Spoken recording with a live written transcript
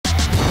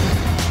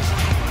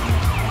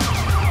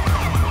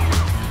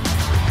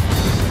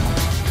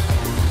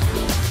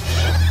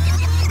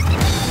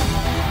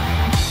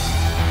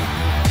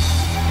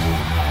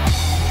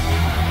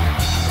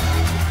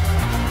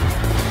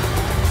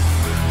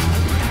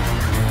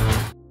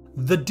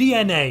The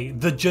DNA,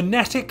 the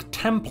genetic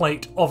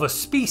template of a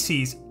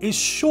species, is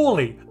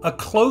surely a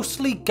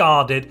closely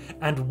guarded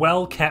and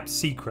well-kept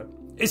secret,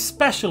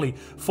 especially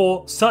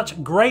for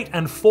such great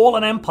and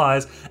fallen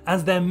empires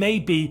as there may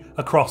be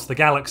across the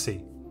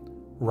galaxy.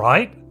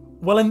 Right?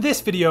 Well, in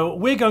this video,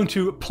 we're going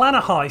to plan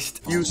a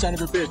heist, you son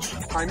of a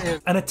bitch, I'm in,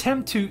 and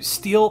attempt to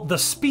steal the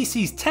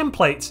species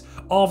templates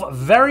of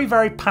very,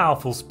 very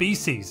powerful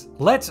species.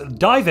 Let's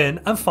dive in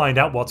and find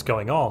out what's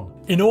going on.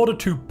 In order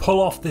to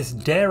pull off this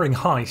daring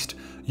heist,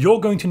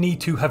 you're going to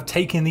need to have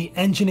taken the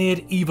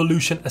Engineered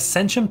Evolution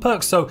Ascension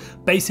perk, so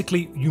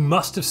basically you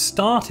must have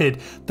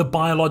started the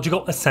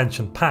Biological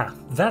Ascension path.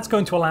 That's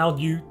going to allow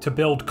you to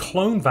build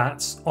clone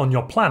vats on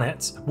your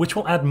planets, which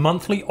will add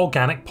monthly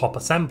organic pop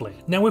assembly.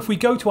 Now if we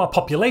go to our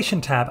population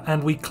tab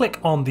and we click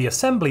on the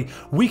assembly,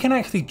 we can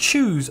actually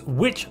choose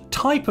which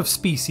type of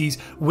species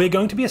we're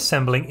going to be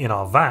assembling in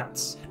our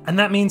vats. And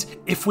that means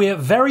if we're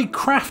very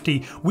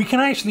crafty, we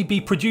can actually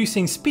be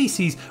producing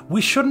species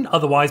we shouldn't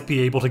otherwise be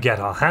able to get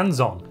our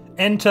hands on.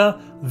 Enter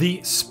the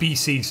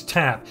Species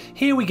tab.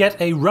 Here we get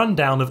a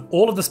rundown of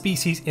all of the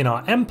species in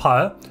our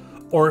empire,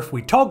 or if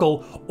we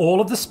toggle,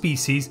 all of the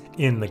species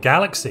in the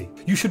galaxy.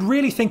 You should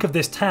really think of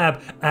this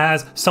tab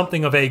as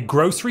something of a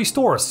grocery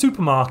store, a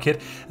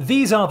supermarket.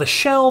 These are the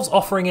shelves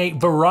offering a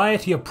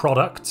variety of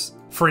products.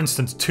 For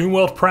instance, Toon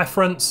World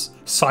Preference,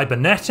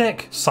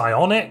 Cybernetic,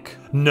 Psionic,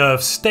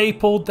 Nerve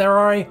Stapled. There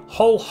are a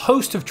whole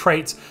host of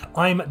traits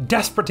I'm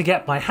desperate to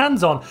get my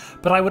hands on,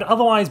 but I would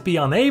otherwise be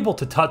unable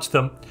to touch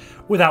them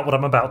without what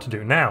I'm about to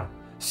do now.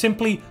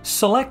 Simply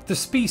select the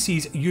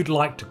species you'd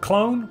like to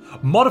clone,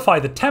 modify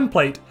the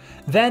template,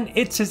 then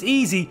it's as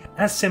easy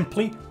as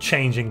simply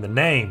changing the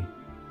name.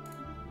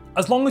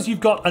 As long as you've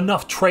got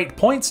enough trait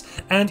points,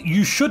 and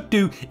you should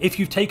do if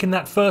you've taken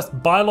that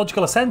first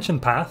biological ascension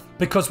path,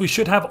 because we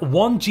should have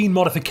 1 gene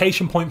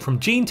modification point from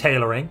gene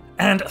tailoring,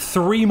 and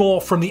 3 more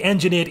from the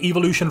engineered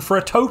evolution for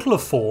a total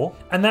of 4,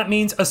 and that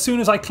means as soon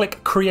as I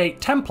click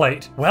create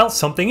template, well,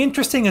 something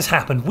interesting has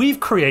happened. We've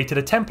created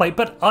a template,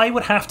 but I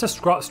would have to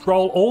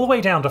scroll all the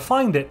way down to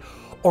find it,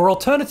 or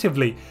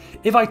alternatively,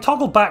 if I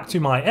toggle back to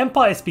my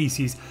empire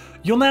species,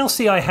 you'll now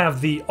see I have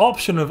the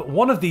option of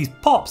one of these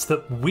pops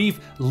that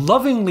we've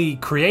lovingly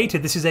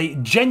created. This is a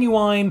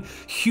genuine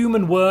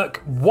human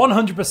work,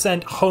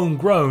 100%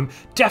 homegrown,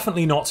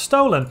 definitely not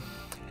stolen.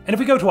 And if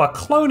we go to our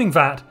cloning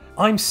vat,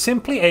 I'm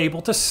simply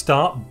able to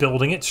start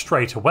building it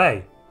straight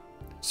away.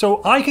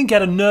 So I can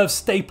get a nerve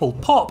staple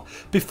pop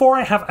before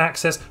I have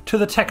access to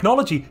the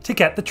technology to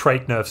get the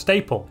trait nerve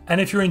staple. And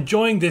if you're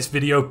enjoying this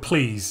video,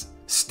 please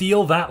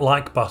steal that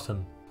like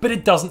button. But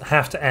it doesn't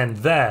have to end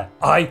there.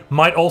 I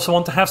might also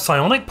want to have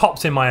psionic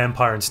pops in my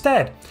empire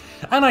instead.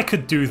 And I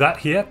could do that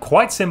here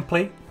quite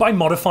simply by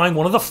modifying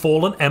one of the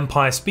Fallen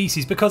Empire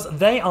species, because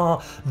they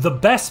are the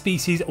best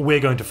species we're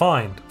going to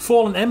find.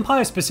 Fallen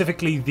Empire,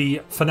 specifically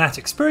the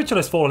Fanatic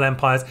Spiritualist Fallen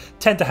Empires,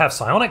 tend to have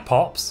psionic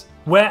pops,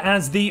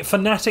 whereas the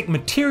Fanatic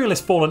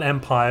Materialist Fallen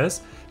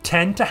Empires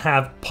tend to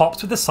have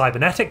pops with the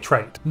cybernetic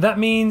trait. That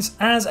means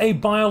as a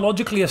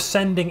biologically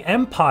ascending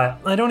empire,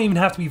 I don't even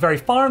have to be very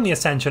far in the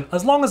ascension.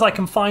 As long as I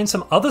can find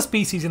some other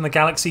species in the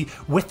galaxy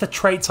with the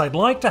traits I'd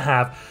like to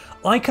have,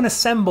 I can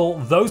assemble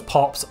those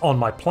pops on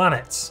my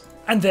planets.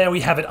 And there we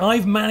have it.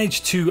 I've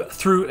managed to,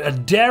 through a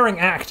daring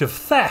act of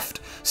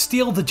theft,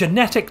 steal the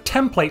genetic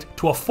template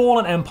to a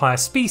Fallen Empire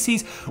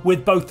species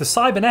with both the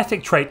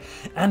cybernetic trait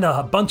and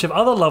a bunch of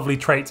other lovely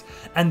traits,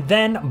 and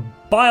then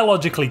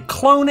biologically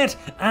clone it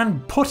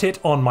and put it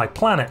on my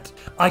planet.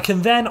 I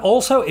can then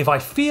also, if I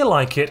feel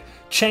like it,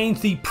 change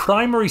the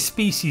primary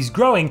species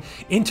growing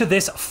into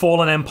this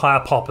Fallen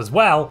Empire pop as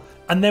well,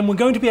 and then we're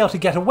going to be able to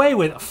get away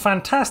with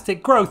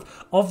fantastic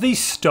growth of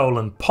these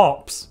stolen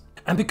pops.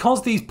 And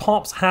because these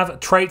pops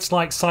have traits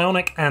like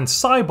Psionic and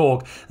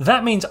Cyborg,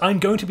 that means I'm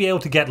going to be able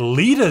to get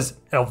leaders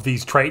of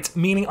these traits,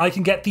 meaning I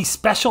can get the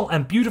special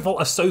and beautiful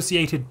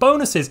associated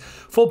bonuses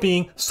for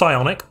being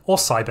Psionic or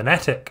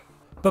Cybernetic.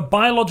 But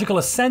biological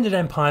ascended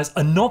empires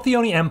are not the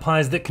only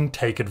empires that can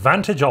take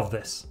advantage of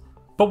this.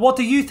 But what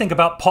do you think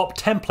about pop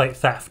template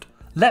theft?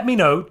 Let me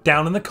know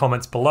down in the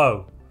comments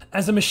below.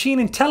 As a machine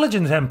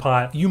intelligence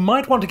empire, you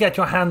might want to get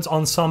your hands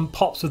on some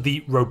pops with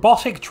the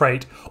robotic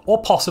trait,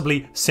 or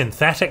possibly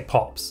synthetic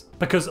pops,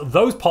 because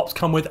those pops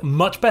come with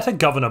much better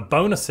governor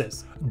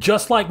bonuses.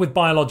 Just like with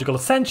biological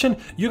ascension,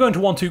 you're going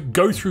to want to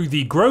go through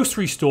the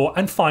grocery store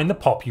and find the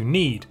pop you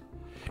need.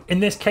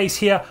 In this case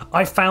here,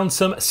 I found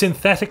some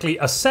synthetically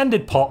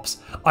ascended pops.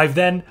 I've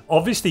then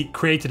obviously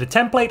created a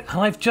template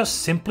and I've just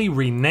simply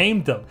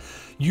renamed them.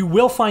 You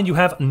will find you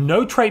have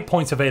no trait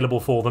points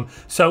available for them,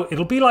 so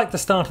it'll be like the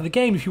start of the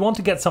game. If you want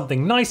to get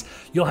something nice,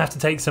 you'll have to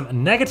take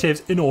some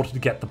negatives in order to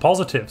get the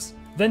positives.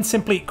 Then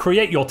simply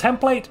create your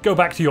template, go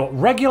back to your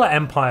regular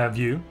empire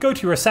view, go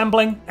to your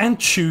assembling, and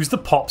choose the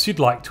pops you'd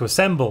like to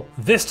assemble,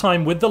 this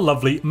time with the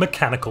lovely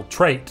mechanical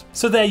trait.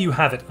 So there you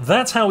have it.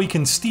 That's how we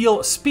can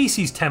steal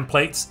species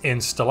templates in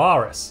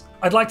Stellaris.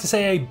 I'd like to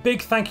say a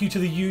big thank you to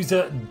the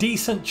user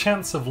Decent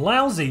Chance of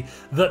Lousy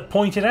that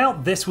pointed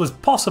out this was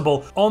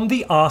possible on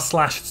the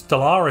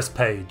r/Stellaris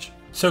page.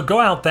 So go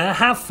out there,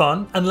 have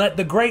fun, and let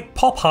the great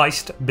pop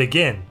heist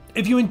begin.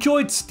 If you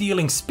enjoyed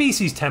stealing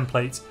species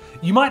templates,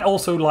 you might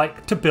also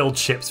like to build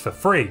ships for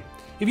free.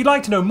 If you'd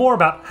like to know more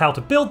about how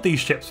to build these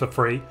ships for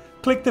free,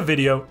 click the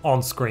video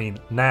on screen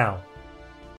now.